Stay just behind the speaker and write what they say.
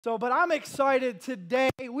But I'm excited today.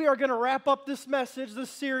 We are going to wrap up this message, this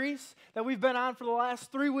series that we've been on for the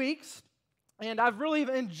last 3 weeks. And I've really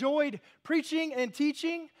enjoyed preaching and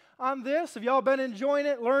teaching on this. Have y'all been enjoying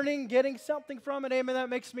it, learning, getting something from it? Amen. That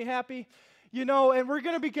makes me happy. And we're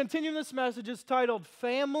going to be continuing this message. It's titled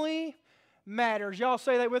Family Matters. Y'all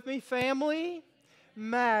say that with me. Family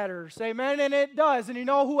matters. Amen. And it does. And you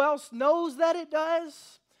know who else knows that it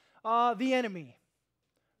does? The enemy,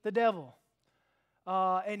 the devil.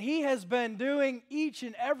 And he has been doing each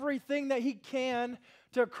and everything that he can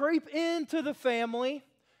to creep into the family.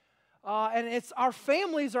 And it's our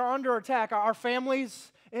families are under attack. Our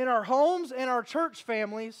families in our homes and our church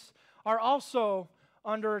families are also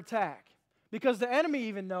under attack. Because the enemy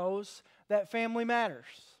even knows that family matters.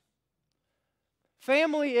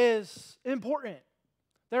 Family is important.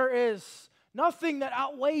 There is nothing that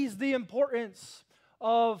outweighs the importance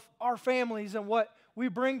of our families and what we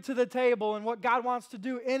bring to the table and what God wants to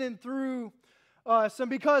do in and through us. And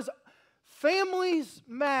because families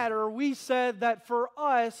matter, we said that for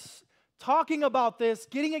us, talking about this,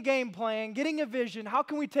 getting a game plan, getting a vision, how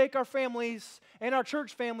can we take our families and our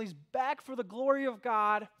church families back for the glory of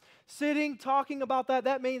God, sitting, talking about that,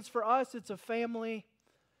 that means for us it's a family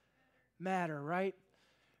matter, right?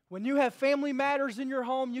 When you have family matters in your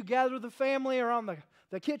home, you gather the family around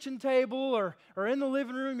the kitchen table or in the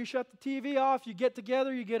living room, you shut the TV off, you get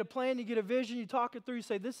together, you get a plan, you get a vision, you talk it through, you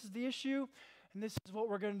say, this is the issue, and this is what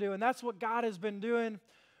we're going to do. And that's what God has been doing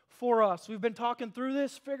for us. We've been talking through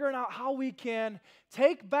this, figuring out how we can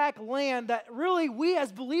take back land that really we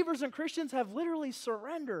as believers and Christians have literally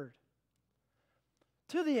surrendered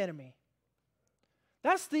to the enemy.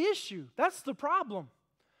 That's the issue. That's the problem.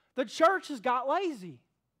 The church has got lazy.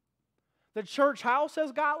 The church house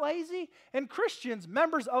has got lazy, and Christians,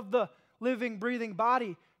 members of the living, breathing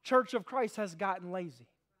body, Church of Christ, has gotten lazy.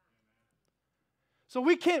 So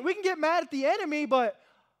we can get mad at the enemy, but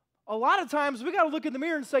a lot of times we got to look in the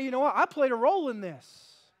mirror and say, you know what, I played a role in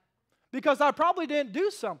this because I probably didn't do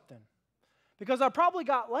something, because I probably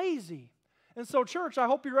got lazy. And so, church, I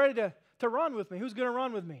hope you're ready to run with me. Who's going to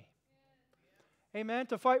run with me? Amen.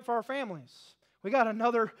 To fight for our families. We got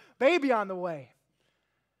another baby on the way.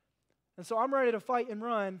 And so I'm ready to fight and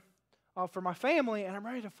run for my family, and I'm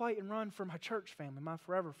ready to fight and run for my church family, my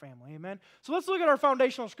forever family. Amen. So let's look at our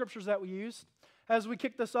foundational scriptures that we used as we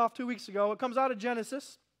kicked this off 2 weeks ago. It comes out of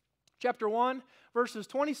Genesis chapter 1, verses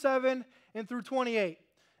 27 and through 28.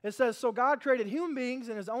 It says, so God created human beings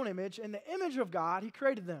in His own image. In the image of God, He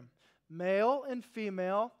created them. Male and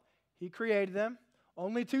female, He created them.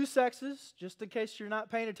 Only two sexes, just in case you're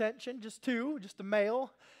not paying attention. Just two, just a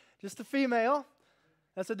male, just a female.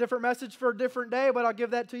 That's a different message for a different day, but I'll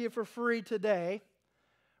give that to you for free today.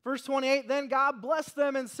 Verse 28, then God blessed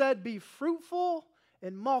them and said, be fruitful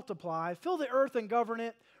and multiply, fill the earth and govern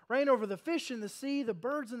it, reign over the fish in the sea, the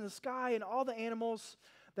birds in the sky, and all the animals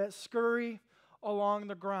that scurry along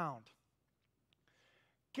the ground.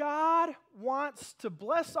 God wants to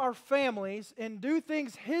bless our families and do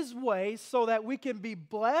things His way so that we can be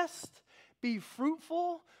blessed, be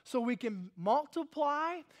fruitful, so we can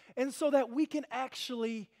multiply, and so that we can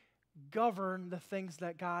actually govern the things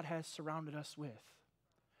that God has surrounded us with.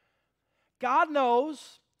 God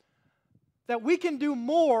knows that we can do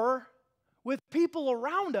more with people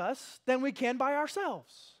around us than we can by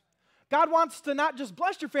ourselves. God wants to not just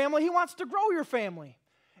bless your family, He wants to grow your family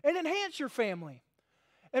and enhance your family.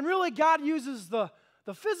 And really, God uses the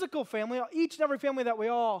physical family, each and every family that we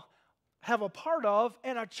all have a part of,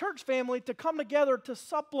 and a church family to come together to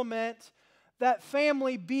supplement that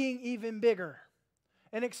family being even bigger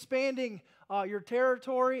and expanding your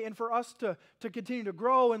territory, and for us to continue to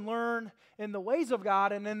grow and learn in the ways of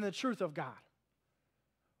God and in the truth of God.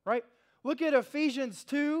 Right? Look at Ephesians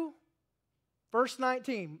 2, verse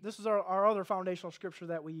 19. This is our other foundational scripture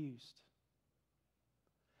that we used.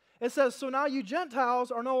 It says, so now you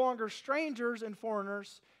Gentiles are no longer strangers and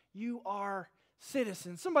foreigners, you are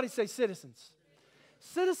citizens. Somebody say citizens.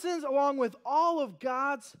 Citizens along with all of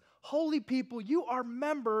God's holy people. You are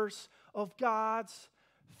members of God's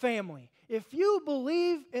family. If you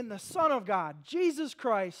believe in the Son of God, Jesus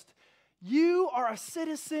Christ, you are a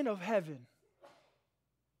citizen of heaven.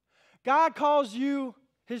 God calls you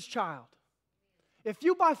His child. If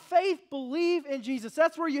you by faith believe in Jesus,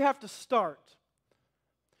 that's where you have to start.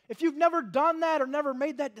 If you've never done that or never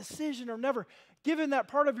made that decision or never given that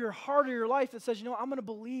part of your heart or your life that says, you know, I'm going to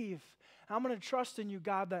believe, I'm going to trust in you,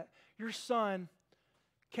 God, that your Son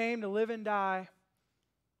came to live and die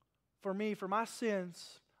for me, for my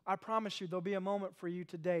sins, I promise you there'll be a moment for you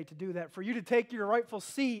today to do that, for you to take your rightful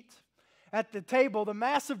seat at the table, the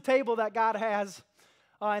massive table that God has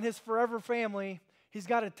in His forever family He's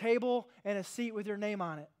got a table and a seat with your name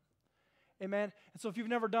on it. Amen? And so if you've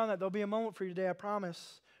never done that, there'll be a moment for you today, I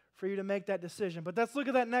promise, for you to make that decision. But let's look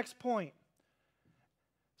at that next point.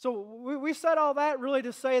 So we said all that really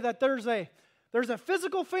to say that there's a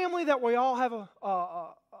physical family that we all have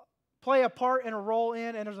play a part and a role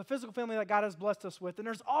in, and there's a physical family that God has blessed us with. And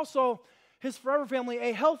there's also His forever family,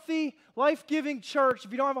 a healthy, life-giving church.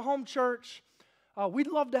 If you don't have a home church, we'd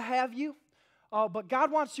love to have you. But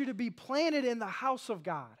God wants you to be planted in the house of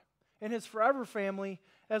God, in His forever family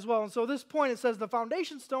as well. And so this point, it says, the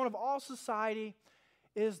foundation stone of all society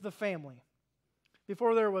is the family.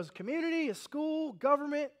 Before there was community, a school,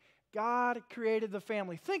 government, God created the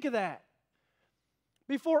family. Think of that.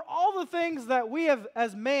 Before all the things that we have,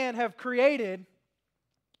 as man, have created,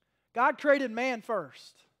 God created man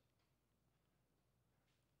first.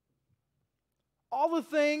 All the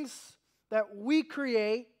things that we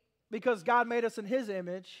create, because God made us in His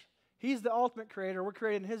image, He's the ultimate creator, we're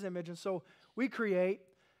created in His image, and so we create.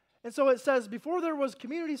 And so it says, before there was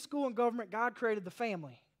community, school, and government, God created the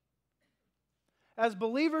family. As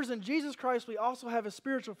believers in Jesus Christ, we also have a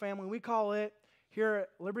spiritual family. We call it, here at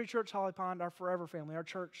Liberty Church Holly Pond, our forever family, our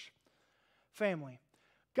church family.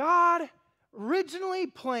 God originally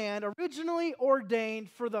planned, originally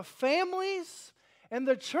ordained for the families and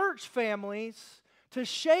the church families to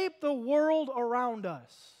shape the world around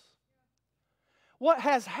us. What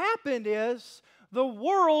has happened is the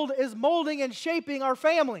world is molding and shaping our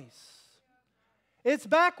families. It's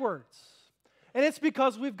backwards. And it's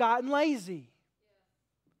because we've gotten lazy.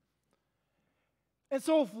 And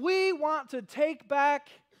so if we want to take back,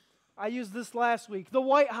 I used this last week, the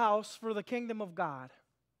White House for the kingdom of God,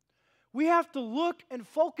 we have to look and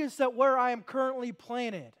focus at where I am currently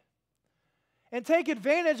planted and take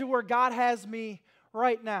advantage of where God has me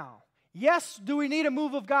right now. Yes, do we need a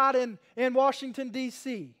move of God in Washington,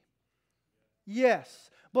 D.C.? Yes.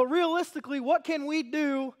 But realistically, what can we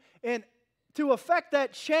do to affect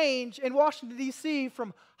that change in Washington, D.C.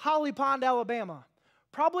 from Holly Pond, Alabama?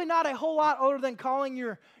 Probably not a whole lot other than calling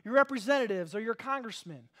your representatives or your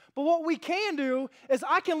congressmen. But what we can do is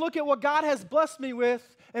I can look at what God has blessed me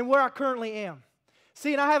with and where I currently am.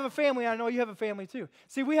 See, and I have a family. I know you have a family too.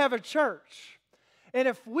 See, we have a church. And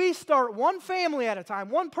if we start one family at a time,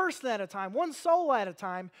 one person at a time, one soul at a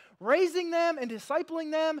time, raising them and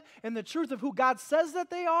discipling them in the truth of who God says that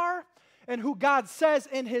they are and who God says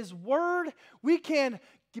in His Word, we can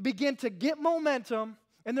begin to get momentum.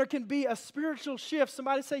 And there can be a spiritual shift.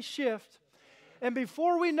 Somebody say shift. And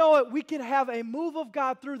before we know it, we can have a move of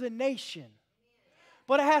God through the nation.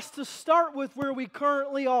 But it has to start with where we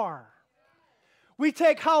currently are. We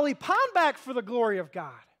take Holly Pond back for the glory of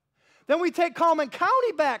God. Then we take Coleman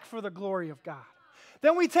County back for the glory of God.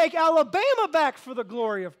 Then we take Alabama back for the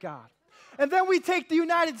glory of God. And then we take the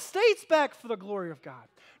United States back for the glory of God.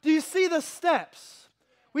 Do you see the steps?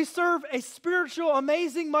 We serve a spiritual,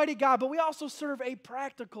 amazing, mighty God, but we also serve a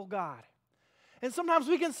practical God. And sometimes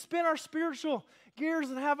we can spin our spiritual gears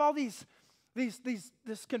and have all this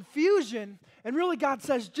confusion, and really God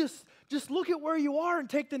says, just look at where you are and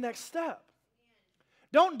take the next step.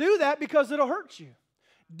 Don't do that because it'll hurt you.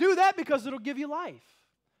 Do that because it'll give you life.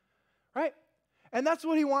 Right? And that's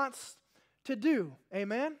what He wants to do.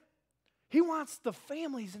 Amen? He wants the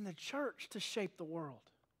families in the church to shape the world.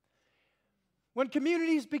 When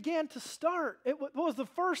communities began to start, what was the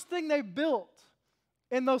first thing they built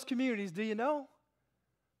in those communities? Do you know?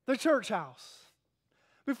 The church house.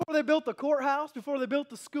 Before they built the courthouse, before they built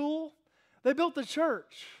the school, they built the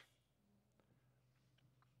church.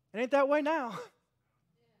 It ain't that way now.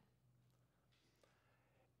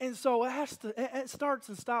 And so it starts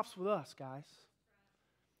and stops with us, guys.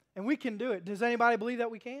 And we can do it. Does anybody believe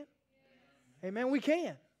that we can? Amen, we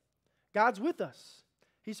can. God's with us.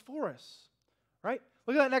 He's for us. Right?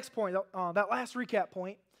 Look at that next point, that last recap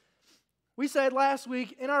point. We said last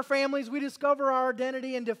week, in our families, we discover our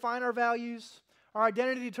identity and define our values. Our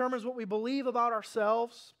identity determines what we believe about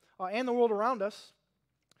ourselves and the world around us.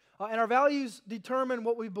 And our values determine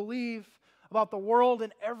what we believe about the world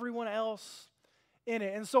and everyone else in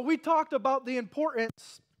it. And so we talked about the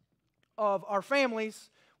importance of our families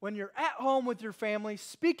when you're at home with your family,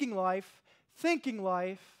 speaking life, thinking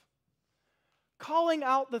life, calling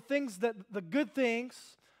out the things the good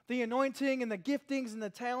things, the anointing and the giftings and the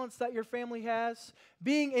talents that your family has,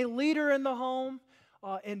 being a leader in the home,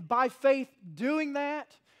 and by faith doing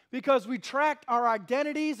that, because we tracked our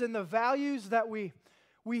identities and the values that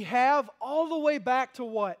we have all the way back to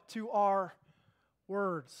what? To our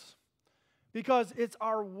words. Because it's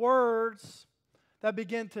our words that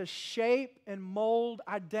begin to shape and mold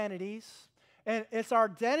identities. And it's our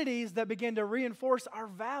identities that begin to reinforce our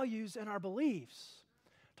values and our beliefs.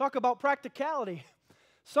 Talk about practicality.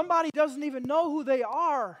 Somebody doesn't even know who they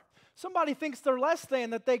are. Somebody thinks they're less than,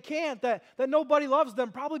 that they can't, that nobody loves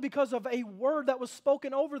them, probably because of a word that was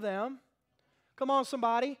spoken over them. Come on,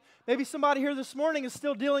 somebody. Maybe somebody here this morning is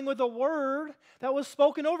still dealing with a word that was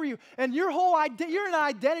spoken over you. And you're in an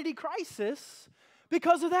identity crisis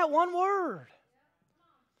because of that one word.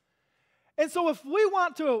 And so if we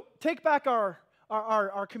want to take back our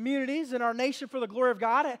communities and our nation for the glory of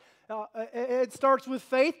God, it starts with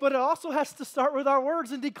faith, but it also has to start with our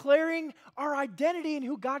words and declaring our identity and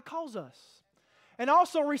who God calls us. And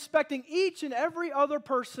also respecting each and every other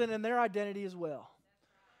person and their identity as well.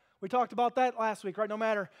 We talked about that last week, right? No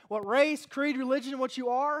matter what race, creed, religion, what you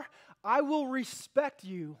are, I will respect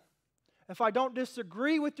you. If I don't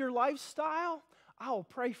disagree with your lifestyle, I will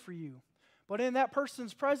pray for you. But in that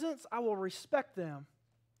person's presence, I will respect them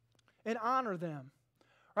and honor them,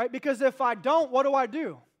 right? Because if I don't, what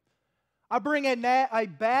do? I bring a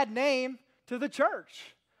bad name to the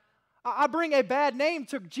church. I bring a bad name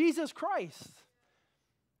to Jesus Christ,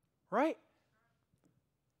 right?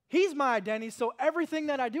 He's my identity, so everything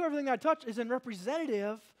that I do, everything that I touch is in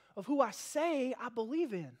representative of who I say I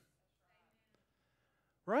believe in,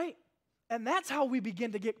 right? And that's how we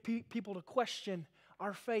begin to get people to question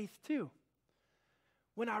our faith too.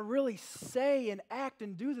 When I really say and act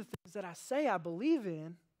and do the things that I say I believe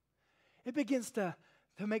in, it begins to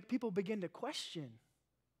make people begin to question.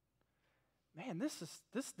 Man,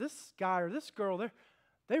 this guy or this girl,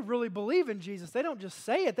 they really believe in Jesus. They don't just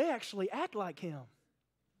say it, they actually act like him.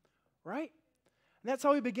 Right? And that's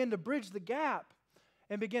how we begin to bridge the gap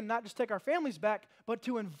and begin not just take our families back, but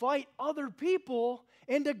to invite other people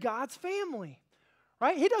into God's family.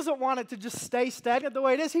 Right? He doesn't want it to just stay stagnant the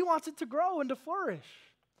way it is. He wants it to grow and to flourish.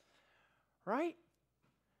 Right?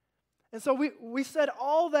 And so we said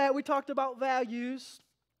all that. We talked about values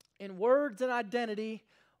and words and identity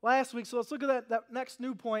last week. So let's look at that next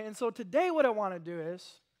new point. And so today what I want to do is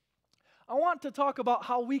I want to talk about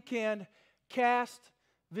how we can cast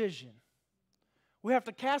vision. We have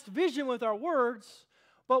to cast vision with our words,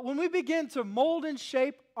 but when we begin to mold and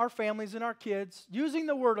shape our families and our kids using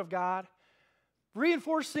the Word of God,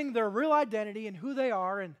 reinforcing their real identity and who they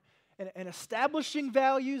are, and establishing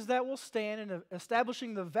values that will stand, and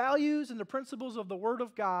establishing the values and the principles of the Word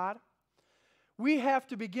of God, we have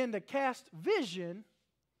to begin to cast vision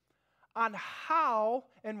on how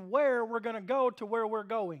and where we're going to go to where we're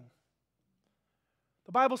going.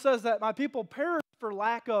 The Bible says that my people perish for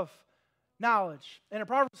lack of knowledge. And the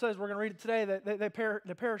Proverbs says, we're going to read it today, that they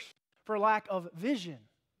perish for lack of vision.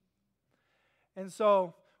 And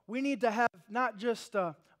so we need to have not just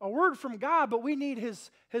a word from God, but we need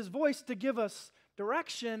His voice to give us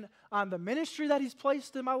direction on the ministry that He's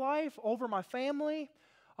placed in my life, over my family,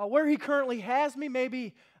 where He currently has me,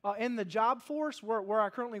 maybe in the job force, where I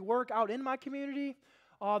currently work out in my community,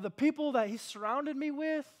 the people that He's surrounded me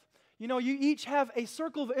with. You know, you each have a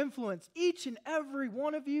circle of influence. Each and every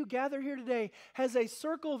one of you gathered here today has a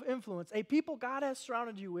circle of influence, a people God has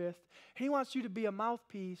surrounded you with, and He wants you to be a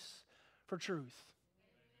mouthpiece for truth.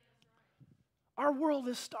 Our world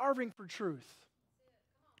is starving for truth.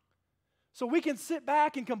 So we can sit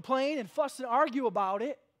back and complain and fuss and argue about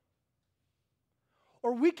it,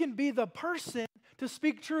 or we can be the person to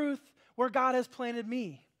speak truth where God has planted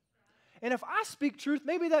me. And if I speak truth,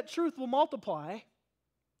 maybe that truth will multiply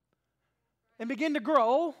and begin to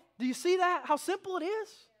grow. Do you see that? How simple it is?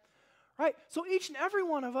 Right? So each and every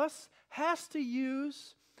one of us has to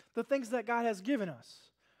use the things that God has given us.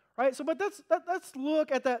 Right? So, but let's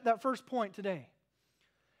look at that first point today.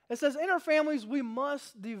 It says, in our families, we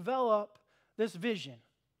must develop this vision.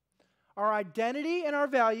 Our identity and our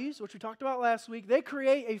values, which we talked about last week, they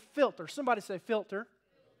create a filter. Somebody say filter.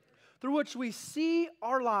 Through which we see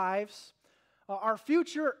our lives, our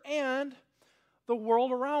future, and the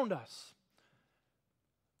world around us.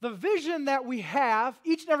 The vision that we have,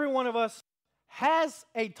 each and every one of us has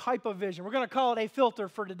a type of vision. We're going to call it a filter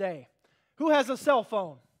for today. Who has a cell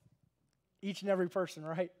phone? Each and every person,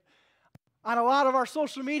 right? On a lot of our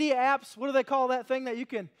social media apps, what do they call that thing that you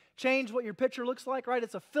can change what your picture looks like, right?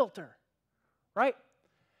 It's a filter, right?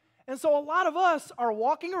 And so a lot of us are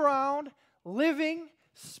walking around, living,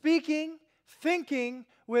 speaking, thinking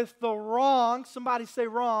with the wrong, somebody say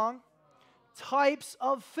wrong, types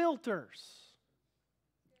of filters.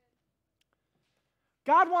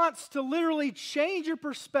 God wants to literally change your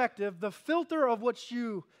perspective, the filter of which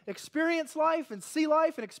you experience life and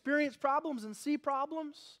experience problems and see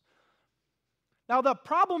problems. Now, the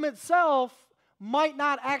problem itself might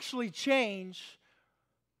not actually change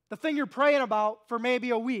the thing you're praying about for maybe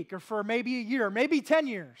a week or for maybe a year, maybe 10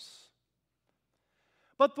 years.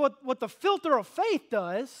 But what the filter of faith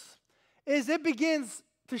does is it begins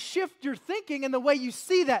to shift your thinking and the way you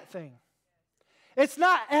see that thing. It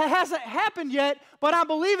hasn't happened yet, but I'm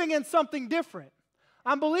believing in something different.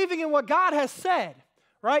 I'm believing in what God has said,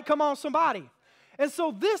 right? Come on, somebody. And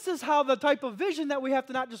so this is how the type of vision that we have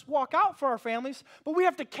to not just walk out for our families, but we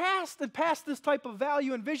have to cast and pass this type of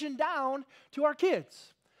value and vision down to our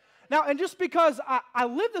kids. Now, and just because I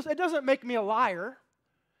live this, it doesn't make me a liar.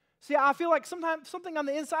 See, I feel like sometimes something on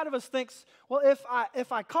the inside of us thinks, well,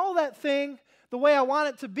 if I call that thing the way I want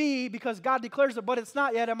it to be because God declares it, but it's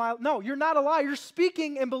not yet, no, you're not a liar. You're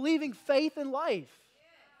speaking and believing faith and life.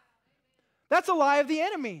 That's a lie of the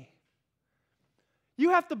enemy.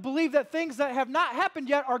 You have to believe that things that have not happened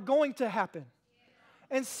yet are going to happen.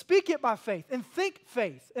 And speak it by faith and think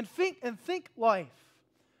life.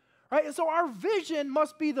 Right? And so our vision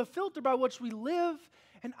must be the filter by which we live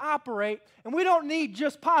and operate. And we don't need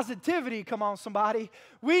just positivity, come on somebody.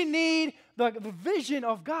 We need the vision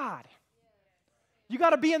of God. You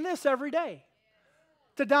got to be in this every day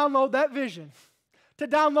to download that vision, to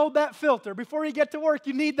download that filter. Before you get to work,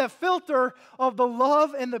 you need the filter of the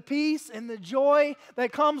love and the peace and the joy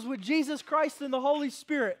that comes with Jesus Christ and the Holy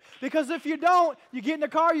Spirit. Because if you don't, you get in the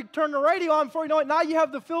car, you turn the radio on, before you know it, now you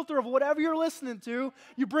have the filter of whatever you're listening to.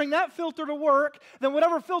 You bring that filter to work, then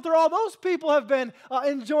whatever filter all those people have been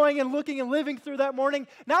enjoying and looking and living through that morning,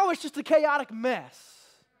 now it's just a chaotic mess.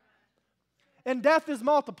 And death is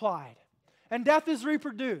multiplied. And death is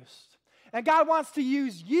reproduced. And God wants to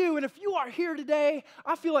use you. And if you are here today,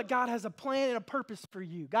 I feel like God has a plan and a purpose for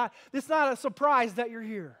you. God, it's not a surprise that you're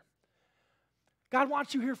here. God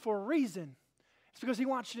wants you here for a reason. It's because He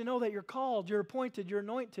wants you to know that you're called, you're appointed, you're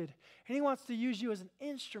anointed. And He wants to use you as an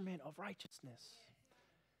instrument of righteousness.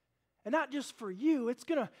 And not just for you.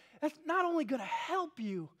 That's not only going to help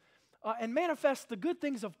you and manifest the good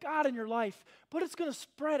things of God in your life, but it's going to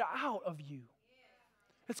spread out of you.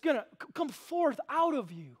 It's going to come forth out of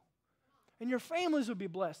you. And your families will be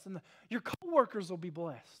blessed. And your coworkers will be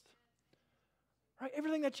blessed. Right?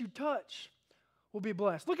 Everything that you touch will be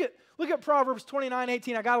blessed. Look at Proverbs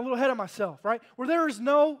 29:18. I got a little ahead of myself, right? Where there is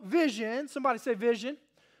no vision. Somebody say vision.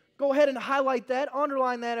 Go ahead and highlight that.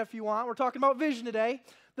 Underline that if you want. We're talking about vision today.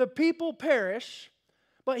 The people perish,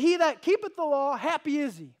 but he that keepeth the law, happy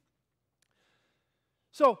is he.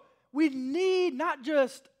 So we need not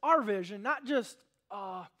just our vision, not just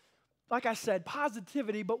like I said,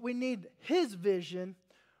 positivity, but we need His vision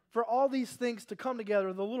for all these things to come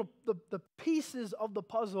together, the pieces of the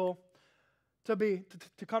puzzle to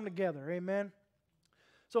come together. Amen.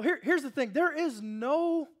 So here's the thing. There is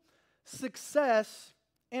no success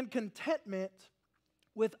and contentment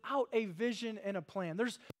without a vision and a plan.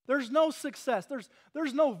 There's no success.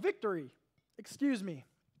 There's no victory,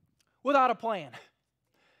 without a plan.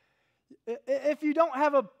 If you don't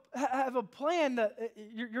have a plan,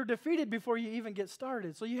 you're defeated before you even get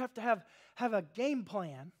started. So you have to have a game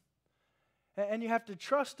plan, and you have to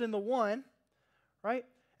trust in the one, right?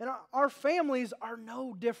 And our families are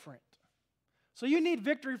no different. So you need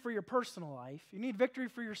victory for your personal life. You need victory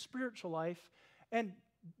for your spiritual life. And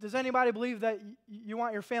does anybody believe that you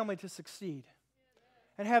want your family to succeed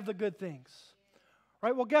and have the good things?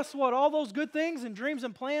 Right? Well, guess what? All those good things and dreams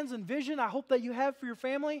and plans and vision I hope that you have for your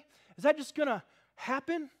family, is that just going to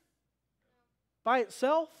happen by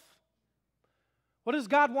itself? What does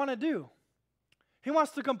God want to do? He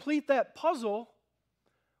wants to complete that puzzle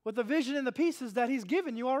with the vision and the pieces that He's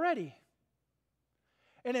given you already.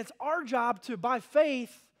 And it's our job to, by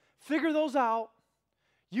faith, figure those out,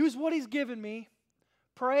 use what He's given me,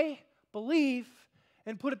 pray, believe,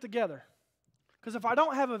 and put it together. Because if I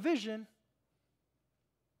don't have a vision,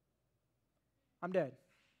 I'm dead.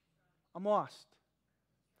 I'm lost.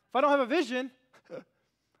 If I don't have a vision,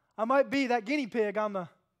 I might be that guinea pig on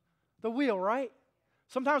the wheel, right?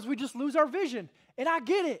 Sometimes we just lose our vision. And I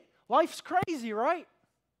get it. Life's crazy, right?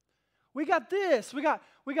 We got this. We got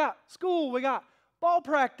school. We got ball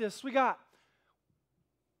practice. We got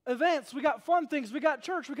events. We got fun things. We got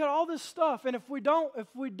church. We got all this stuff. And if we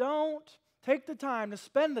don't take the time to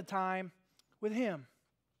spend the time with Him,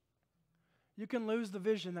 you can lose the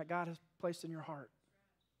vision that God has placed in your heart.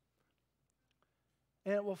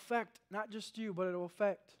 And it will affect not just you, but it will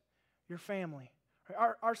affect your family.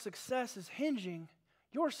 Our success is hinging,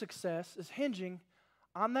 your success is hinging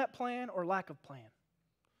on that plan or lack of plan.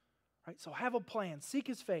 Right? So have a plan. Seek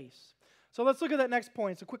His face. So let's look at that next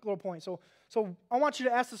point. It's a quick little point. So I want you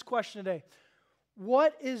to ask this question today.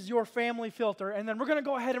 What is your family filter? And then we're going to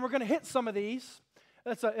go ahead and we're going to hit some of these.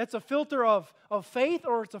 It's a filter of faith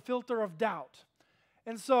or it's a filter of doubt.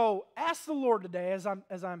 And so ask the Lord today as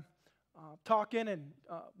I'm talking and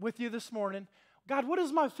with you this morning, God, what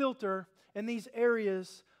is my filter in these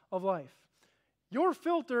areas of life? Your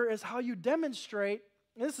filter is how you demonstrate,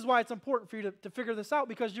 and this is why it's important for you to figure this out,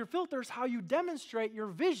 because your filter is how you demonstrate your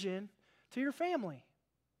vision to your family.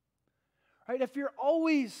 Right? If you're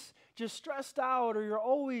always just stressed out, or you're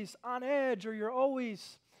always on edge, or you're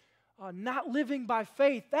always not living by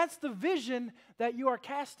faith, that's the vision that you are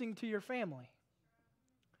casting to your family.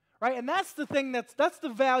 Right? And that's the thing, that's the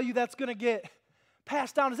value that's going to get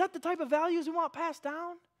passed down. Is that the type of values we want passed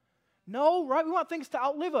down? No, right? We want things to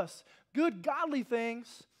outlive us. Good, godly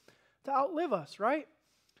things to outlive us, right?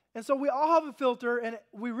 And so we all have a filter, and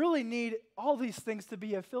we really need all these things to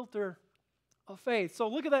be a filter of faith. So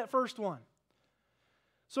look at that first one.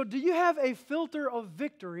 So do you have a filter of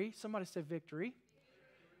victory? Somebody say victory.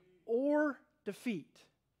 Or defeat?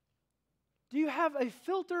 Do you have a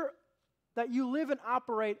filter that you live and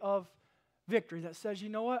operate of victory that says, you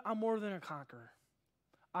know what, I'm more than a conqueror?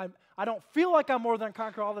 I don't feel like I'm more than a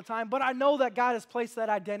conqueror all the time, but I know that God has placed that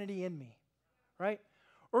identity in me, right?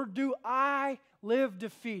 Or do I live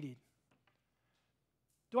defeated?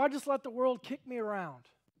 Do I just let the world kick me around?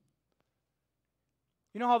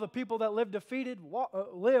 You know how the people that live defeated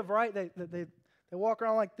live, right? They walk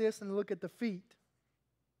around like this and look at the feet.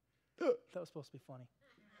 That was supposed to be funny.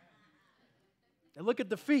 They look at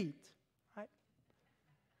the feet, right?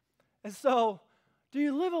 And so, do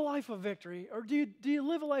you live a life of victory, or do you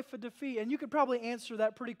live a life of defeat? And you could probably answer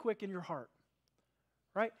that pretty quick in your heart,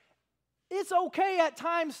 right? It's okay at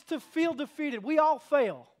times to feel defeated. We all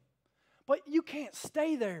fail. But you can't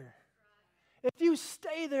stay there. If you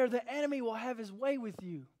stay there, the enemy will have his way with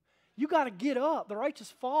you. You got to get up. The righteous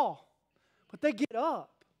fall, but they get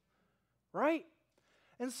up, right?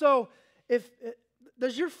 And so,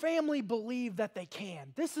 does your family believe that they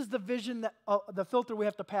can? This is the vision, that the filter we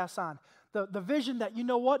have to pass on. The vision that, you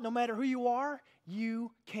know what, no matter who you are,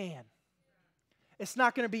 you can. It's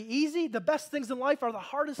not going to be easy. The best things in life are the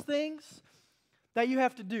hardest things that you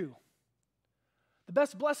have to do. The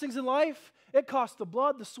best blessings in life, it costs the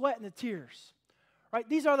blood, the sweat, and the tears. Right?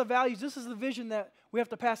 These are the values. This is the vision that we have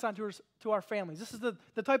to pass on to our families. This is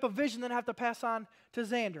the type of vision that I have to pass on to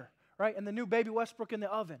Xander, right? And the new baby Westbrook in the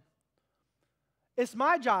oven. It's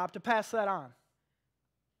my job to pass that on.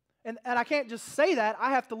 And I can't just say that.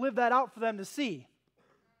 I have to live that out for them to see.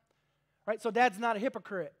 Right? So Dad's not a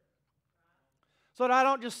hypocrite. So that I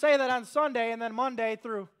don't just say that on Sunday and then Sunday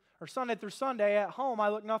through Sunday at home, I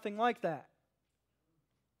look nothing like that.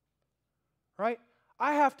 Right?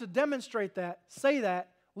 I have to demonstrate that, say that,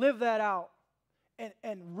 live that out,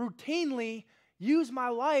 and routinely use my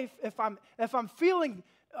life. If I'm feeling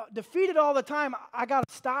defeated all the time, I got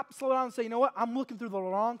to stop, slow down, and say, you know what? I'm looking through the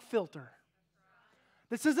wrong filter.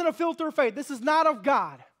 This isn't a filter of faith. This is not of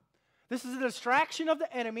God. This is a distraction of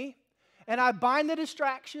the enemy, and I bind the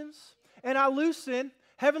distractions, and I loosen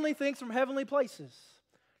heavenly things from heavenly places.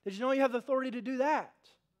 Did you know you have the authority to do that?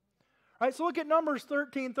 Right, so look at Numbers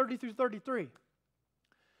 13, 30 through 33.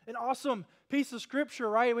 An awesome piece of scripture,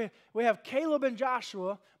 right? We have Caleb and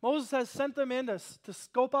Joshua. Moses has sent them in to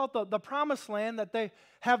scope out the promised land, that they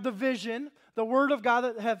have the vision, the word of God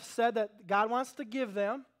that have said that God wants to give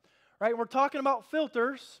them. Right? We're talking about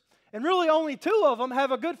filters, and really only 2 of them have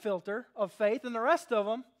a good filter of faith, and the rest of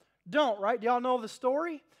them don't, right? Do y'all know the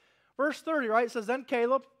story? Verse 30, right? It says, then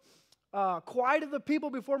Caleb quieted the people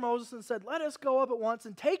before Moses and said, let us go up at once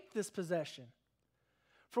and take this possession.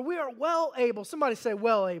 For we are well able, somebody say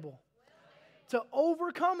well able, to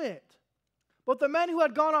overcome it. But the men who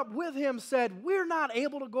had gone up with him said, we're not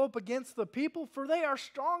able to go up against the people, for they are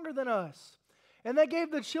stronger than us. And they gave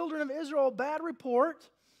the children of Israel a bad report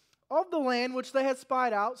of the land which they had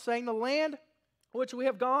spied out, saying, the land which we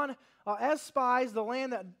have gone as spies, the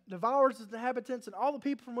land that devours its inhabitants, and all the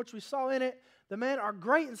people from which we saw in it, the men are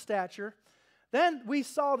great in stature. Then we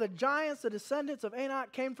saw the giants, the descendants of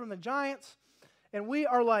Anak came from the giants, and we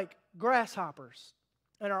are like grasshoppers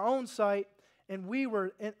in our own sight, and we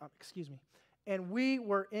were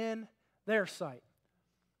in their sight.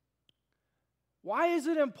 Why is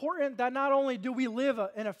it important that not only do we live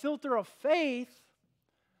in a filter of faith,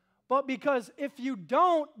 but because if you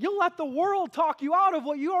don't, you'll let the world talk you out of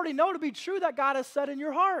what you already know to be true that God has said in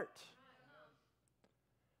your heart.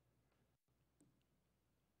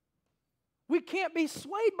 We can't be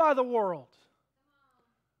swayed by the world.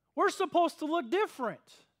 We're supposed to look different.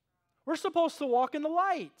 We're supposed to walk in the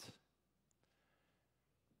light.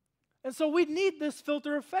 And so we need this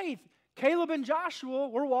filter of faith. Caleb and Joshua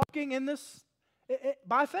were walking in this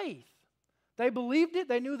by faith. They believed it.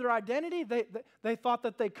 They knew their identity. They thought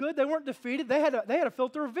that they could. They weren't defeated. They had a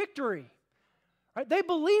filter of victory. Right? They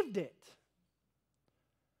believed it.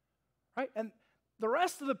 Right? And the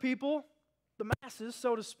rest of the people, the masses,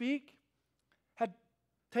 so to speak, had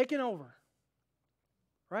taken over,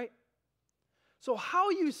 right? So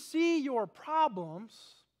how you see your problems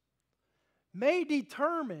may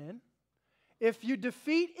determine if you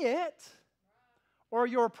defeat it or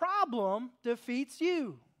your problem defeats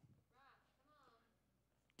you.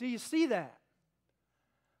 Do you see that?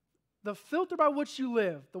 The filter by which you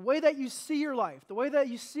live, the way that you see your life, the way that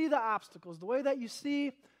you see the obstacles, the way that you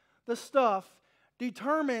see the stuff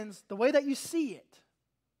determines the way that you see it.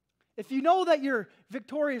 If you know that you're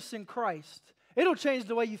victorious in Christ, it'll change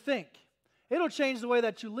the way you think. It'll change the way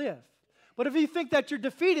that you live. But if you think that you're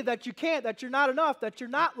defeated, that you can't, that you're not enough, that you're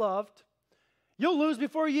not loved, you'll lose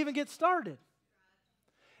before you even get started.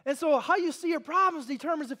 And so how you see your problems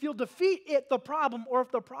determines if you'll defeat the problem, or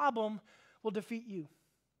if the problem will defeat you.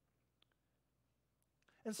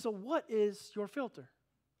 And so what is your filter?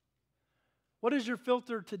 What is your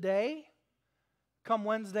filter today? Come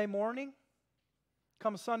Wednesday morning?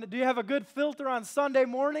 Come Sunday? Do you have a good filter on Sunday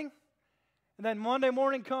morning? And then Monday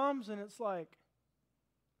morning comes and it's like,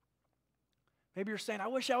 maybe you're saying, I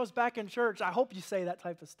wish I was back in church. I hope you say that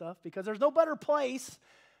type of stuff, because there's no better place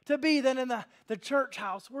to be than in the church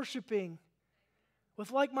house worshiping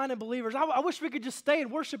with like-minded believers. I wish we could just stay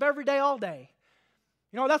and worship every day, all day.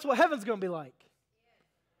 You know, that's what heaven's going to be like.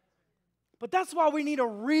 But that's why we need a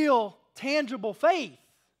real, tangible faith,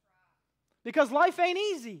 because life ain't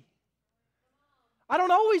easy. I don't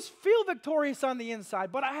always feel victorious on the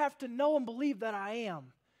inside, but I have to know and believe that I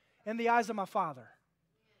am in the eyes of my Father.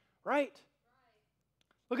 Right?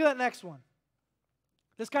 Look at that next one.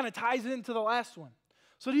 This kind of ties into the last one.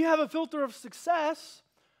 So do you have a filter of success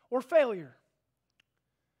or failure?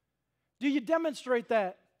 Do you demonstrate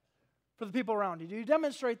that for the people around you? Do you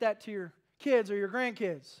demonstrate that to your kids or your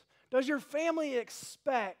grandkids? Does your family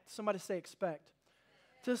expect, somebody say expect,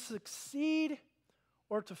 to succeed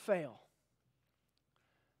or to fail?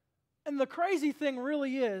 And the crazy thing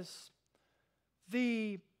really is,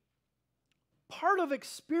 the part of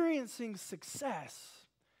experiencing success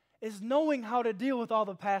is knowing how to deal with all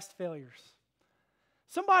the past failures.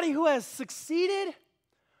 Somebody who has succeeded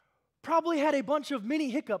probably had a bunch of mini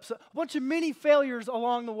hiccups, a bunch of mini failures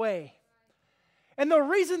along the way. And the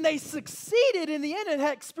reason they succeeded in the end and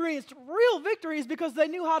had experienced real victory is because they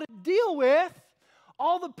knew how to deal with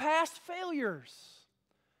all the past failures.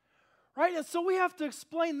 Right? And so we have to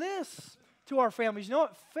explain this to our families. You know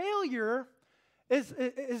what? Failure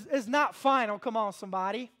is not final. Come on,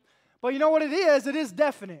 somebody. But you know what it is? It is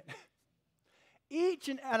definite.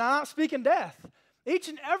 And I'm not speaking death. Each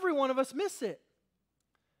and every one of us miss it.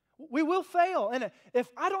 We will fail. And if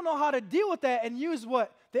I don't know how to deal with that and use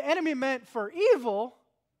what the enemy meant for evil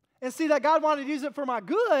and see that God wanted to use it for my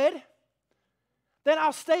good, then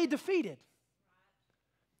I'll stay defeated.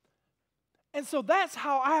 And so that's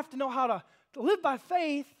how I have to know how to live by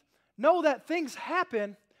faith, know that things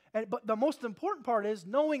happen, but the most important part is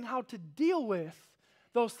knowing how to deal with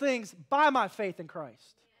those things by my faith in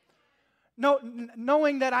Christ.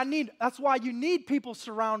 Knowing that that's why you need people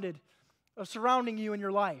surrounding you in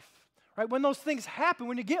your life. Right? When those things happen,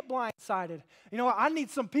 when you get blindsided, you know, I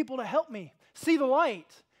need some people to help me see the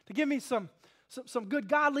light, to give me some good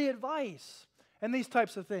godly advice and these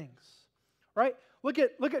types of things. Right? Look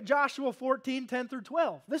at Joshua 14, 10 through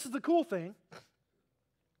 12. This is the cool thing.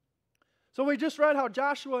 So we just read how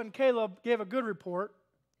Joshua and Caleb gave a good report,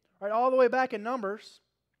 right, all the way back in Numbers.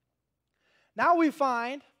 Now we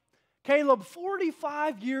find Caleb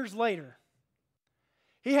 45 years later.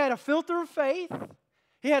 He had a filter of faith,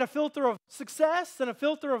 he had a filter of success, and a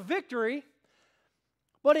filter of victory,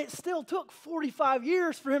 but it still took 45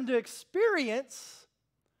 years for him to experience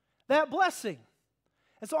that blessing.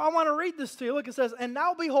 And so I want to read this to you. Look, it says, "And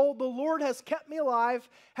now behold, the Lord has kept me alive,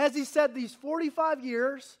 as he said, these 45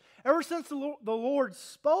 years, ever since the Lord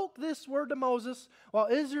spoke this word to Moses while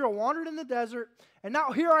Israel wandered in the desert. And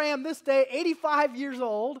now here I am this day, 85 years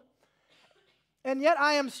old, and yet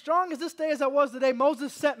I am strong as this day as I was the day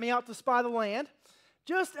Moses sent me out to spy the land.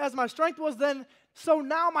 Just as my strength was then, so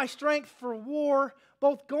now my strength for war,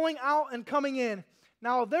 both going out and coming in.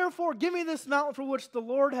 Now therefore give me this mountain for which the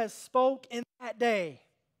Lord has spoke in that day."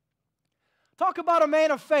 Talk about a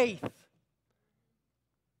man of faith.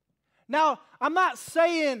 Now, I'm not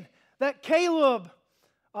saying that Caleb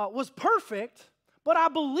was perfect, but I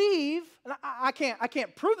believe, and I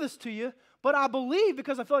can't prove this to you, but I believe,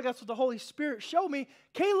 because I feel like that's what the Holy Spirit showed me,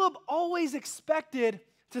 Caleb always expected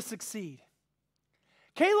to succeed.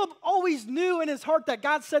 Caleb always knew in his heart that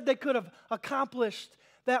God said they could have accomplished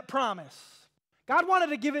that promise. God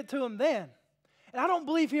wanted to give it to him then. And I don't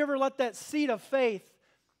believe he ever let that seed of faith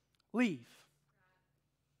leave.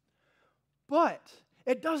 But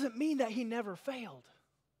it doesn't mean that he never failed.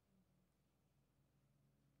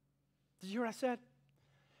 Did you hear what I said?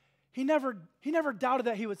 He never doubted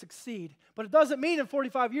that he would succeed. But it doesn't mean in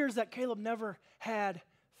 45 years that Caleb never had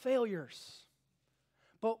failures.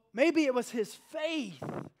 But maybe it was his faith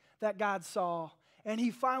that God saw, and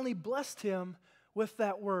he finally blessed him with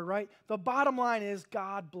that word, right? The bottom line is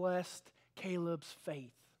God blessed Caleb's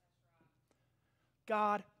faith.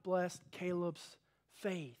 God blessed Caleb's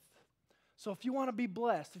faith. So if you want to be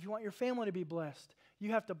blessed, if you want your family to be blessed,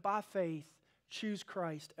 you have to, by faith, choose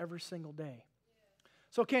Christ every single day.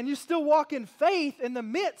 So can you still walk in faith in the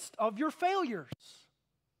midst of your failures?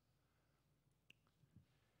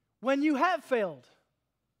 When you have failed,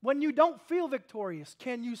 when you don't feel victorious,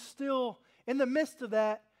 can you still, in the midst of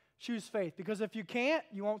that, choose faith? Because if you can't,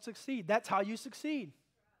 you won't succeed. That's how you succeed.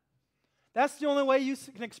 That's the only way you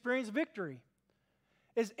can experience victory.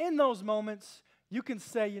 Is in those moments, you can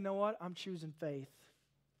say, you know what, I'm choosing faith.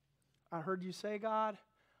 I heard you say, God,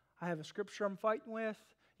 I have a scripture I'm fighting with.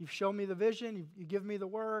 You've shown me the vision. You give me the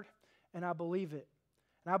word, and I believe it.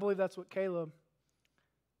 And I believe that's what Caleb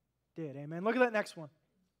did. Amen. Look at that next one.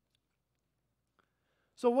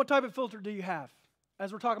 So what type of filter do you have?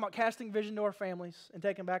 As we're talking about casting vision to our families and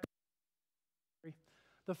taking back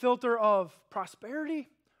the filter of prosperity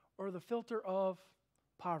or the filter of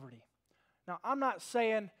poverty. Now, I'm not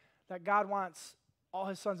saying that God wants all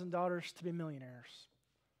his sons and daughters to be millionaires.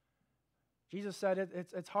 Jesus said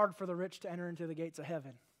it's hard for the rich to enter into the gates of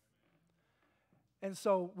heaven. And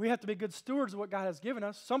so we have to be good stewards of what God has given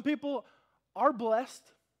us. Some people are blessed,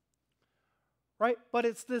 right? But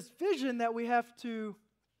it's this vision that we have to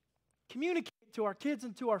communicate to our kids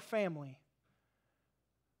and to our family,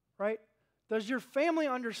 right? Does your family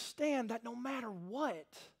understand that no matter what,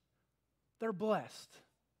 they're blessed?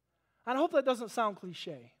 And I hope that doesn't sound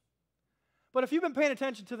cliche. But if you've been paying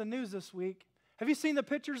attention to the news this week, have you seen the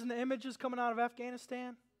pictures and the images coming out of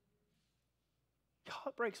Afghanistan? God,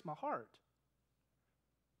 it breaks my heart.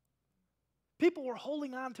 People were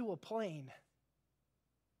holding on to a plane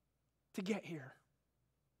to get here.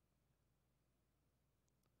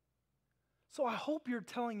 So I hope you're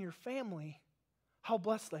telling your family how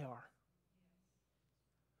blessed they are.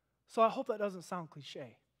 So I hope that doesn't sound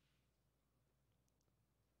cliche.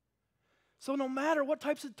 So no matter what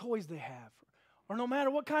types of toys they have, or no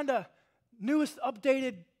matter what kind of newest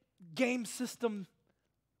updated game system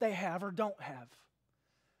they have or don't have,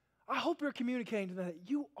 I hope you're communicating to them that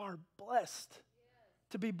you are blessed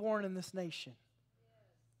to be born in this nation.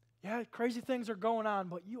 Yeah, crazy things are going on,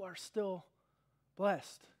 but you are still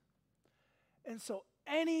blessed. And so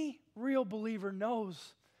any real believer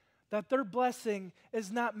knows that their blessing is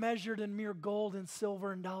not measured in mere gold and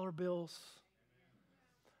silver and dollar bills.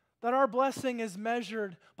 That our blessing is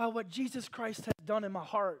measured by what Jesus Christ has done in my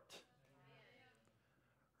heart.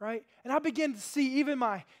 Right? And I begin to see even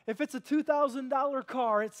if it's a $2,000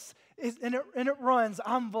 car and it runs,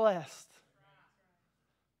 I'm blessed.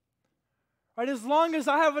 Right? As long as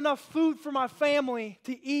I have enough food for my family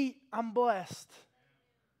to eat, I'm blessed.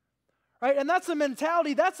 Right? And that's a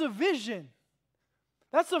mentality, that's a vision.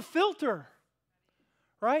 That's a filter.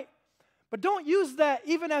 Right? But don't use that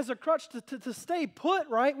even as a crutch to stay put,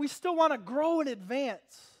 right? We still want to grow and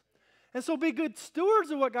advance. And so be good stewards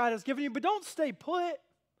of what God has given you, but don't stay put.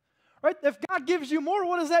 Right? If God gives you more,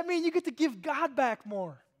 what does that mean? You get to give God back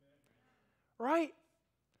more. Right?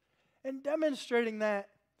 And demonstrating that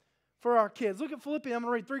for our kids. Look at Philippians. I'm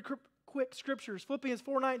going to read 3 quick scriptures. Philippians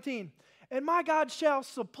 4:19. And my God shall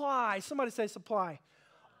supply, somebody say supply,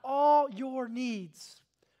 all your needs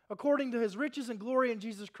according to his riches and glory in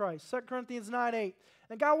Jesus Christ. 2 Corinthians 9:8.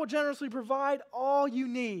 And God will generously provide all you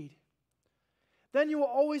need. Then you will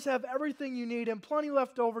always have everything you need and plenty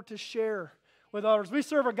left over to share with others. We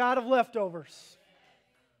serve a God of leftovers.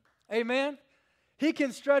 Amen? He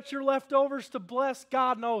can stretch your leftovers to bless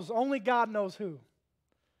God knows. Only God knows who.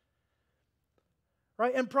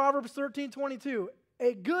 Right? In Proverbs 13:22,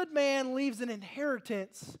 a good man leaves an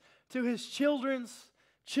inheritance to his children's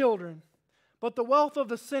children, but the wealth of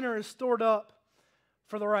the sinner is stored up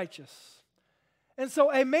for the righteous. And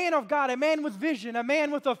so a man of God, a man with vision, a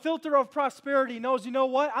man with a filter of prosperity knows, you know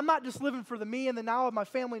what? I'm not just living for the me and the now of my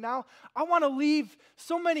family now. I want to leave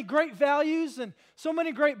so many great values and so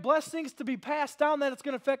many great blessings to be passed down that it's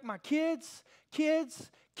going to affect my kids,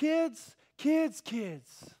 kids, kids, kids,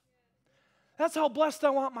 kids. That's how blessed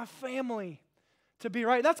I want my family to be,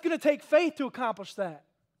 right? That's going to take faith to accomplish that.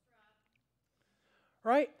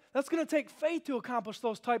 Right? That's going to take faith to accomplish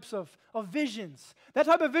those types of visions. That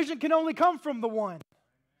type of vision can only come from the one.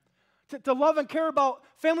 To love and care about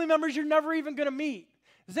family members you're never even going to meet.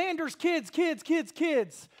 Xander's kids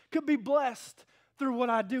could be blessed through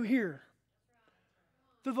what I do here,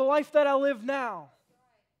 through the life that I live now.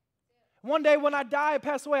 One day when I die,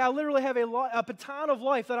 pass away, I literally have a baton of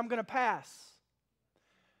life that I'm going to pass.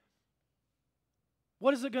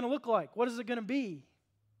 What is it going to look like? What is it going to be?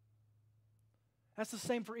 That's the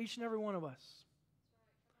same for each and every one of us.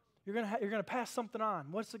 You're going to pass something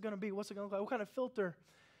on. What's it going to be? What's it going to look like? What kind of filter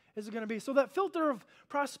is it going to be? So that filter of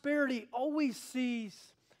prosperity always sees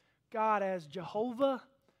God as Jehovah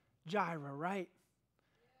Jireh, right?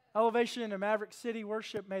 Elevation in Maverick City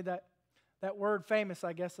Worship made that word famous,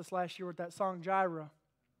 I guess, this last year with that song, Jireh.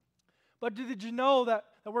 But did you know that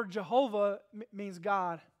the word Jehovah means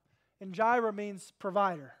God, and Jireh means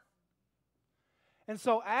provider? And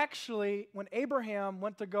so actually, when Abraham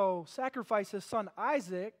went to go sacrifice his son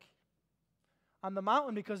Isaac on the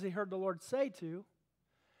mountain because he heard the Lord say to,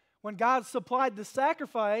 when God supplied the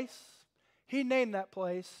sacrifice, he named that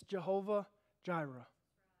place Jehovah Jireh.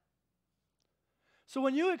 So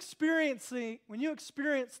when you experience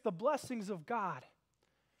the blessings of God,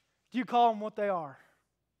 do you call them what they are?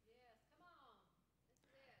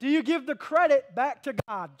 Do you give the credit back to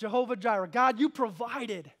God, Jehovah Jireh? God, you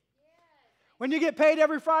provided. When you get paid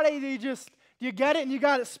every Friday, do you get it and you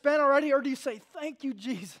got it spent already? Or do you say, thank you,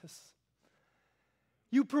 Jesus?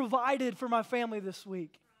 You provided for my family this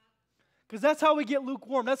week. Because that's how we get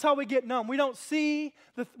lukewarm. That's how we get numb. We don't see,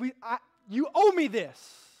 you owe me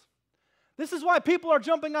this. This is why people are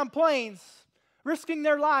jumping on planes, risking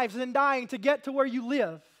their lives and dying to get to where you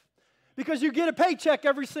live. Because you get a paycheck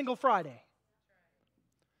every single Friday.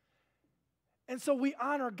 And so we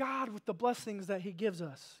honor God with the blessings that He gives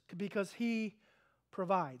us because He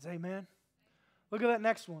provides. Amen? Look at that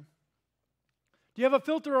next one. Do you have a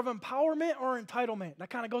filter of empowerment or entitlement? That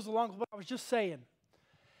kind of goes along with what I was just saying.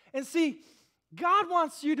 And see, God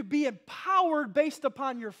wants you to be empowered based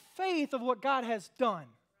upon your faith of what God has done.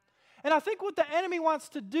 And I think what the enemy wants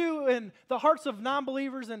to do in the hearts of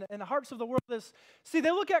non-believers and the hearts of the world is, see, they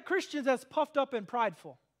look at Christians as puffed up and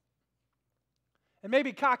prideful. And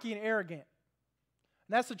maybe cocky and arrogant.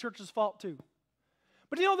 And that's the church's fault too.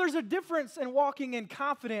 But you know, there's a difference in walking in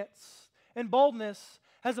confidence and boldness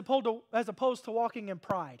as opposed to walking in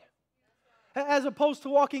pride. As opposed to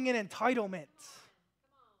walking in entitlement.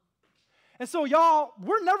 And so y'all,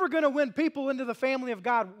 we're never going to win people into the family of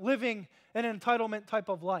God living an entitlement type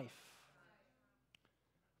of life.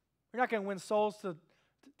 We're not going to win souls to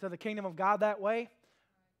the kingdom of God that way.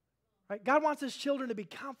 Right? God wants His children to be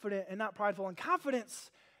confident and not prideful. And confidence,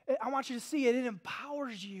 I want you to see it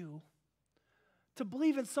empowers you to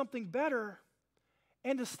believe in something better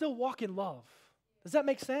and to still walk in love. Does that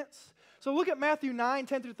make sense? So look at Matthew 9,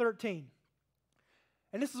 10 through 13.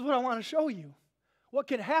 And this is what I want to show you. What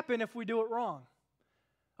can happen if we do it wrong?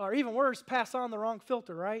 Or even worse, pass on the wrong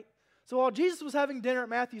filter, right? So while Jesus was having dinner at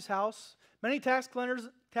Matthew's house, many tax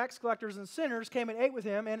collectors and sinners came and ate with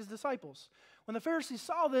Him and His disciples. When the Pharisees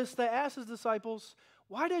saw this, they asked His disciples,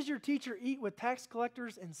 "Why does your teacher eat with tax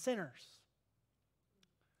collectors and sinners?"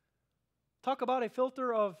 Talk about a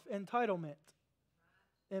filter of entitlement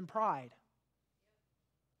and pride.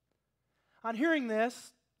 On hearing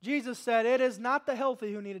this, Jesus said, "It is not the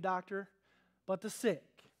healthy who need a doctor, but the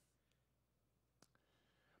sick.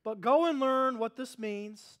 But go and learn what this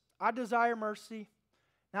means. I desire mercy,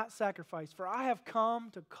 not sacrifice. For I have not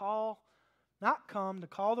come to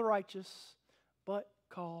call the righteous, but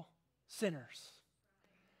call sinners."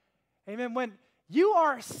 Amen. When you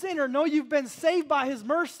are a sinner, know you've been saved by His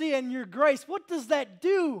mercy and your grace. What does that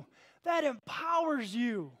do? That empowers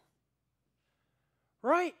you.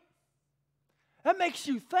 Right? That makes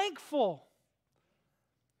you thankful.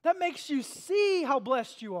 That makes you see how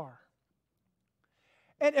blessed you are.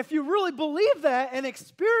 And if you really believe that and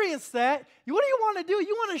experience that, what do you want to do?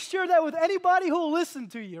 You want to share that with anybody who will listen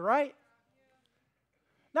to you, right?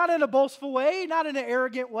 Not in a boastful way, not in an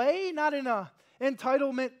arrogant way, not in an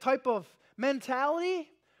entitlement type of mentality,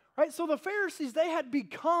 right? So the Pharisees, they had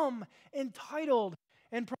become entitled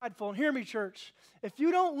and prideful. And hear me, church, if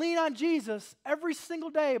you don't lean on Jesus every single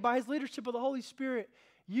day by His leadership of the Holy Spirit,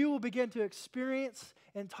 you will begin to experience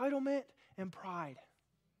entitlement and pride.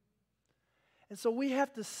 And so we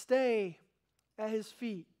have to stay at His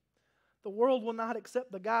feet. The world will not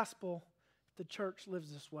accept the gospel if the church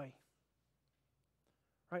lives this way.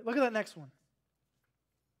 Right? Look at that next one.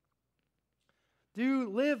 Do you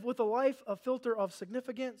live with a life, a filter of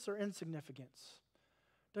significance or insignificance?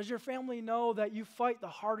 Does your family know that you fight the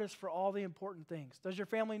hardest for all the important things? Does your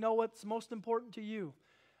family know what's most important to you?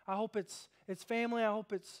 I hope it's family. I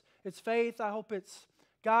hope it's faith. I hope it's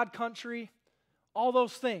God, country, all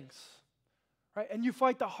those things. Right? And you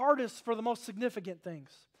fight the hardest for the most significant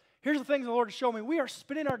things. Here's the things the Lord has shown me. We are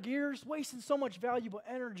spinning our gears, wasting so much valuable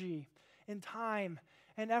energy and time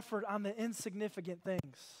and effort on the insignificant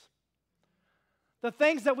things. The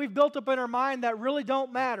things that we've built up in our mind that really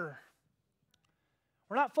don't matter.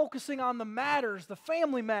 We're not focusing on the matters, the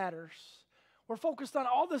family matters. We're focused on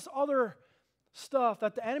all this other stuff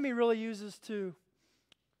that the enemy really uses to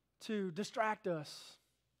distract us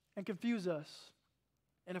and confuse us.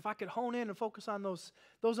 And if I could hone in and focus on those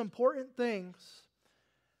important things,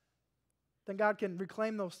 then God can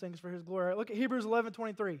reclaim those things for His glory. Look at Hebrews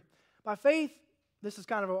 11:23. By faith, this is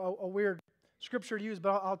kind of a weird scripture to use,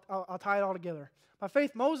 but I'll tie it all together. By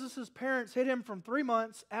faith, Moses' parents hid him from 3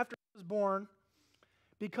 months after he was born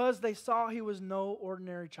because they saw he was no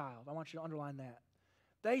ordinary child. I want you to underline that.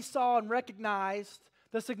 They saw and recognized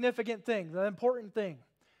the significant thing, the important thing.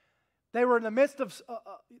 They were in the midst of,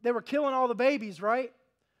 they were killing all the babies, right?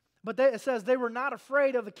 But it says they were not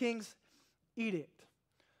afraid of the king's edict.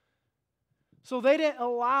 So they didn't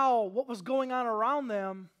allow what was going on around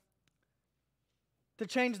them to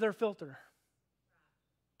change their filter.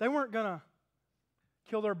 They weren't going to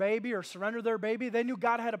kill their baby or surrender their baby. They knew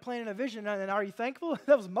God had a plan and a vision. And are you thankful?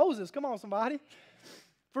 That was Moses. Come on, somebody.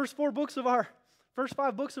 First 5 books of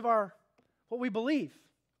our, what we believe,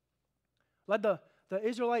 led the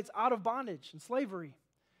Israelites out of bondage and slavery.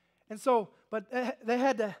 And so, but they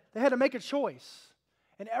had to make a choice.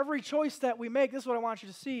 And every choice that we make, this is what I want you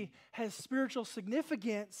to see, has spiritual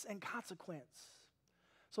significance and consequence.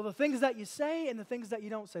 So the things that you say and the things that you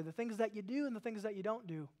don't say, the things that you do and the things that you don't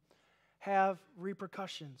do, have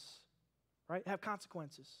repercussions, right? Have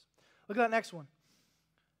consequences. Look at that next one.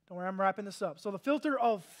 Don't worry, I'm wrapping this up. So the filter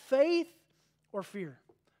of faith or fear.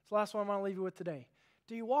 It's the last one I want to leave you with today.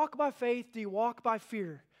 Do you walk by faith? Do you walk by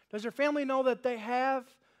fear? Does your family know that they have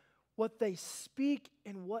what they speak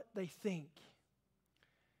and what they think?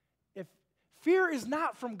 If fear is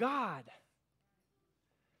not from God,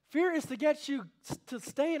 fear is to get you to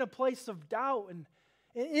stay in a place of doubt and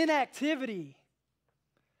inactivity.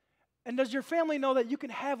 And does your family know that you can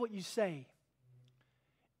have what you say?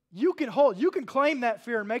 You can claim that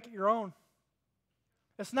fear and make it your own.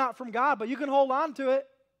 It's not from God, but you can hold on to it.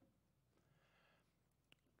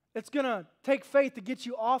 It's going to take faith to get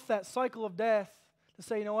you off that cycle of death to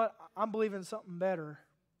say, you know what, I'm believing something better.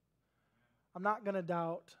 I'm not going to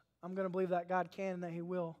doubt. I'm going to believe that God can and that He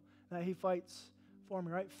will, that He fights for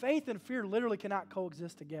me, right? Faith and fear literally cannot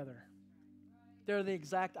coexist together. They're the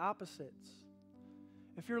exact opposites.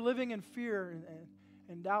 If you're living in fear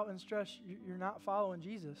and doubt and stress, you're not following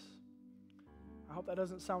Jesus. I hope that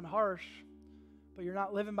doesn't sound harsh, but you're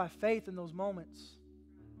not living by faith in those moments.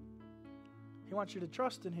 He wants you to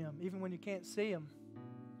trust in Him, even when you can't see Him.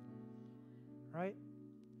 Right?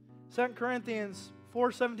 2 Corinthians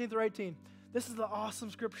 4:17-18. This is the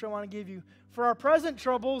awesome scripture I want to give you. For our present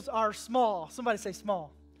troubles are small. Somebody say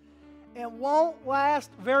small. And won't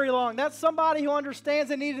last very long. That's somebody who understands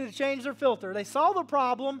they needed to change their filter. They saw the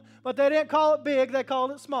problem, but they didn't call it big. They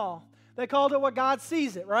called it small. They called it what God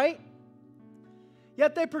sees it, right?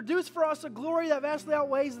 Yet they produce for us a glory that vastly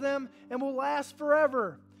outweighs them and will last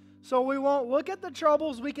forever. So we won't look at the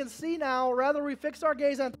troubles we can see now. Rather, we fix our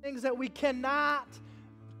gaze on things that we cannot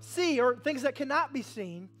see or things that cannot be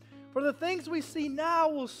seen. For the things we see now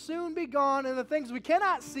will soon be gone, and the things we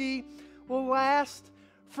cannot see will last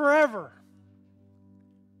forever.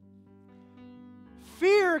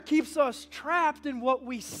 Fear keeps us trapped in what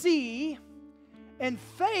we see, and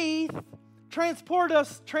faith transports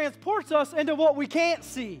us into what we can't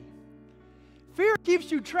see. Fear keeps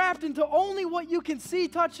you trapped into only what you can see,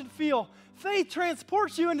 touch, and feel. Faith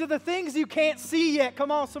transports you into the things you can't see yet.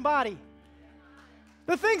 Come on, somebody.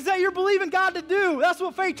 The things that you're believing God to do, that's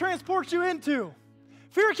what faith transports you into.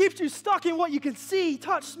 Fear keeps you stuck in what you can see,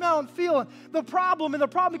 touch, smell, and feel. And the problem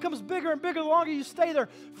becomes bigger and bigger the longer you stay there.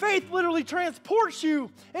 Faith literally transports you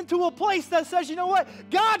into a place that says, you know what?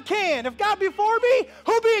 God can. If God be for me,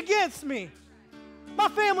 who'll be against me? My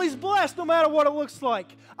family's blessed no matter what it looks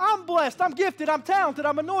like. I'm blessed. I'm gifted. I'm talented.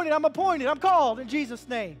 I'm anointed. I'm appointed. I'm called in Jesus'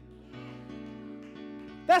 name.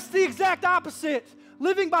 That's the exact opposite.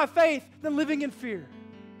 Living by faith than living in fear.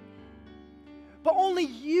 But only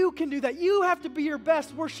you can do that. You have to be your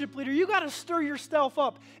best worship leader. You got to stir yourself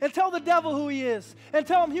up and tell the devil who he is and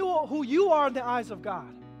tell him who you are in the eyes of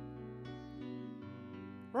God.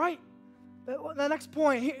 Right? The next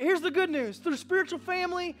point, here's the good news. Through spiritual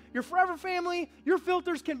family, your forever family, your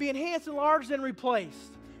filters can be enhanced, enlarged, and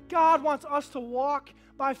replaced. God wants us to walk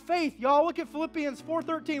by faith. Y'all look at Philippians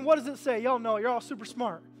 4:13. What does it say? Y'all know, you're all super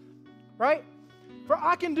smart. Right? For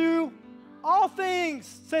I can do all things.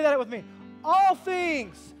 Say that with me. All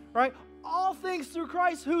things, right? all things through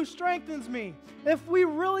Christ who strengthens me. If we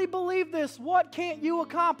really believe this, what can't you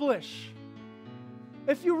accomplish?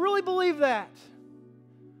 If you really believe that,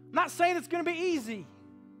 I'm not saying it's going to be easy,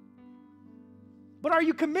 but are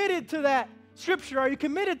you committed to that Scripture? Are you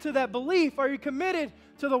committed to that belief? Are you committed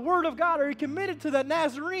to the Word of God? Are you committed to that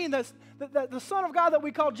Nazarene, the Son of God that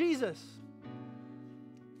we call Jesus?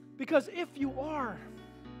 Because if you are,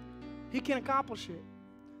 He can accomplish it.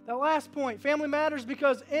 That last point, family matters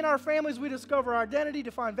because in our families we discover our identity,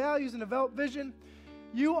 define values, and develop vision.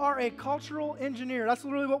 You are a cultural engineer. That's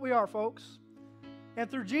literally what we are, folks. And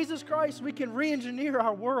through Jesus Christ, we can re-engineer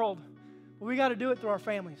our world. But we got to do it through our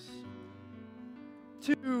families.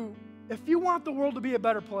 If you want the world to be a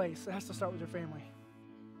better place, it has to start with your family.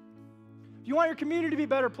 If you want your community to be a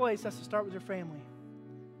better place, it has to start with your family.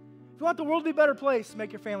 If you want the world to be a better place,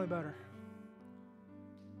 make your family better.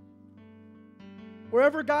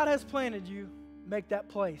 Wherever God has planted you, make that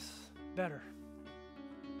place better.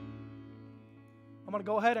 I'm going to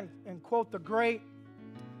go ahead and quote the great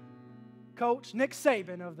coach, Nick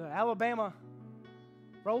Saban of the Alabama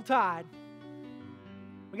Roll Tide.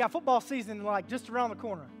 We got football season like just around the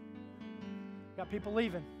corner. Got people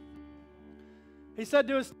leaving. He said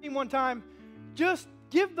to his team one time, just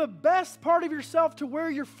give the best part of yourself to where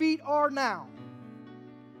your feet are now.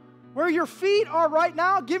 Where your feet are right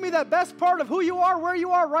now, give me that best part of who you are, where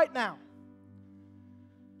you are right now.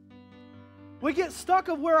 We get stuck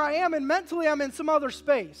of where I am, and mentally I'm in some other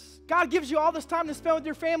space. God gives you all this time to spend with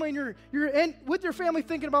your family, and you're with your family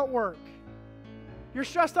thinking about work. You're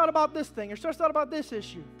stressed out about this thing. You're stressed out about this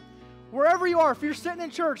issue. Wherever you are, if you're sitting in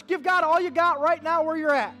church, give God all you got right now where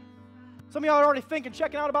you're at. Some of y'all are already thinking,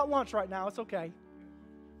 checking out about lunch right now. It's okay.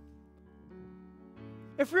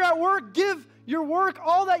 If you're at work, give your work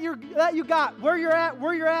all that you got, where you're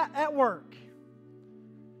at work.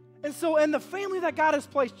 And so in the family that God has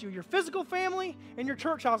placed you, your physical family and your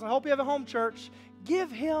church house, I hope you have a home church,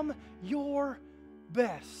 give Him your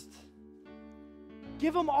best.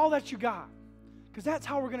 Give Him all that you got, because that's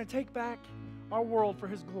how we're going to take back our world for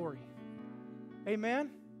His glory.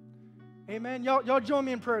 Amen? Amen. Y'all join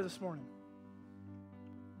me in prayer this morning.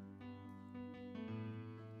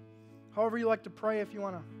 However you like to pray, if you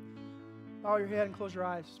want to bow your head and close your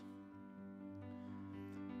eyes.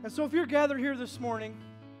 And so if you're gathered here this morning,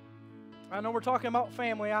 I know we're talking about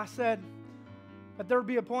family. I said that there would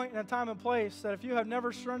be a point and a time and place that if you have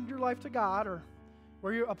never surrendered your life to God, or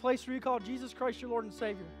where you're a place where you call Jesus Christ your Lord and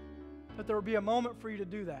Savior, that there would be a moment for you to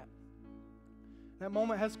do that. That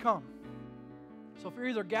moment has come. So if you're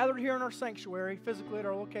either gathered here in our sanctuary, physically at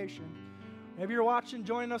our location, maybe you're watching,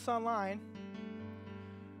 joining us online,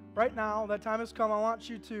 right now, that time has come. I want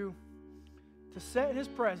you to sit in His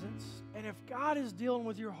presence. And if God is dealing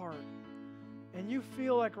with your heart, and you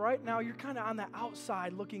feel like right now you're kind of on the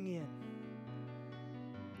outside looking in,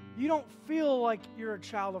 you don't feel like you're a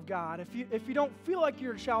child of God. If you don't feel like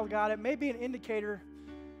you're a child of God, it may be an indicator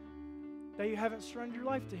that you haven't surrendered your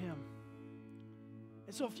life to Him.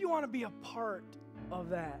 And so if you want to be a part of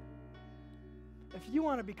that, if you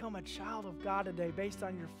want to become a child of God today based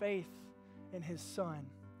on your faith in His Son,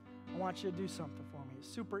 I want you to do something for me. It's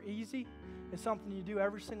super easy. It's something you do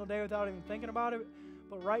every single day without even thinking about it.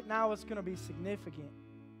 But right now it's going to be significant.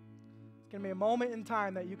 It's going to be a moment in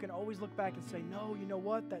time that you can always look back and say, no, you know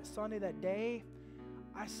what? That Sunday, that day,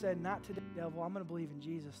 I said, not today, devil. I'm going to believe in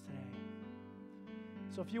Jesus today.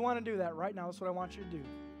 So if you want to do that right now, that's what I want you to do.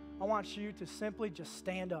 I want you to simply just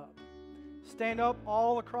stand up. Stand up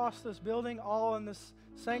all across this building, all in this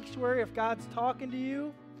sanctuary. If God's talking to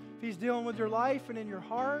you, if He's dealing with your life and in your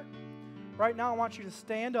heart, right now I want you to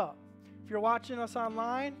stand up. If you're watching us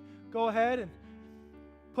online, go ahead and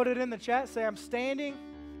put it in the chat. Say, I'm standing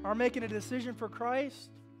or making a decision for Christ.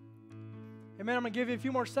 Amen. I'm going to give you a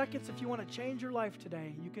few more seconds. If you want to change your life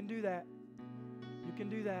today, you can do that. You can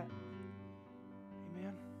do that.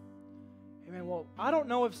 Amen. Amen. Well, I don't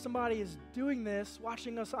know if somebody is doing this,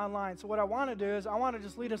 watching us online. So what I want to do is I want to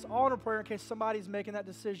just lead us all in a prayer in case somebody's making that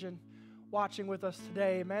decision watching with us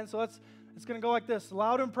today. Amen. So it's going to go like this,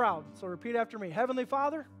 loud and proud. So repeat after me. Heavenly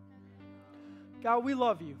Father, God, we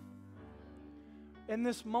love you. In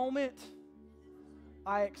this moment,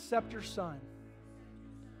 I accept your Son.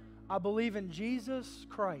 I believe in Jesus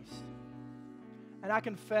Christ. And I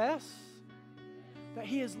confess that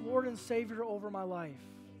He is Lord and Savior over my life.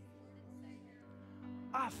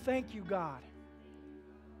 I thank you, God.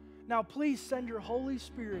 Now please send your Holy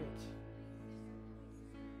Spirit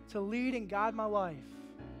to lead and guide my life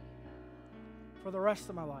for the rest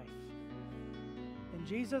of my life. In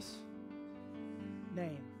Jesus'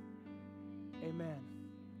 name, amen.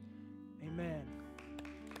 Amen.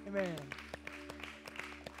 Amen.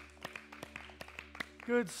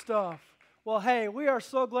 Good stuff. Well, hey, we are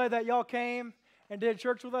so glad that y'all came and did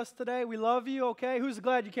church with us today. We love you, okay? Who's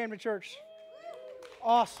glad you came to church?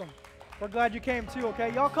 Awesome. We're glad you came too,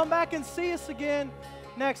 okay? Y'all come back and see us again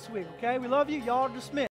next week, okay? We love you. Y'all are dismissed.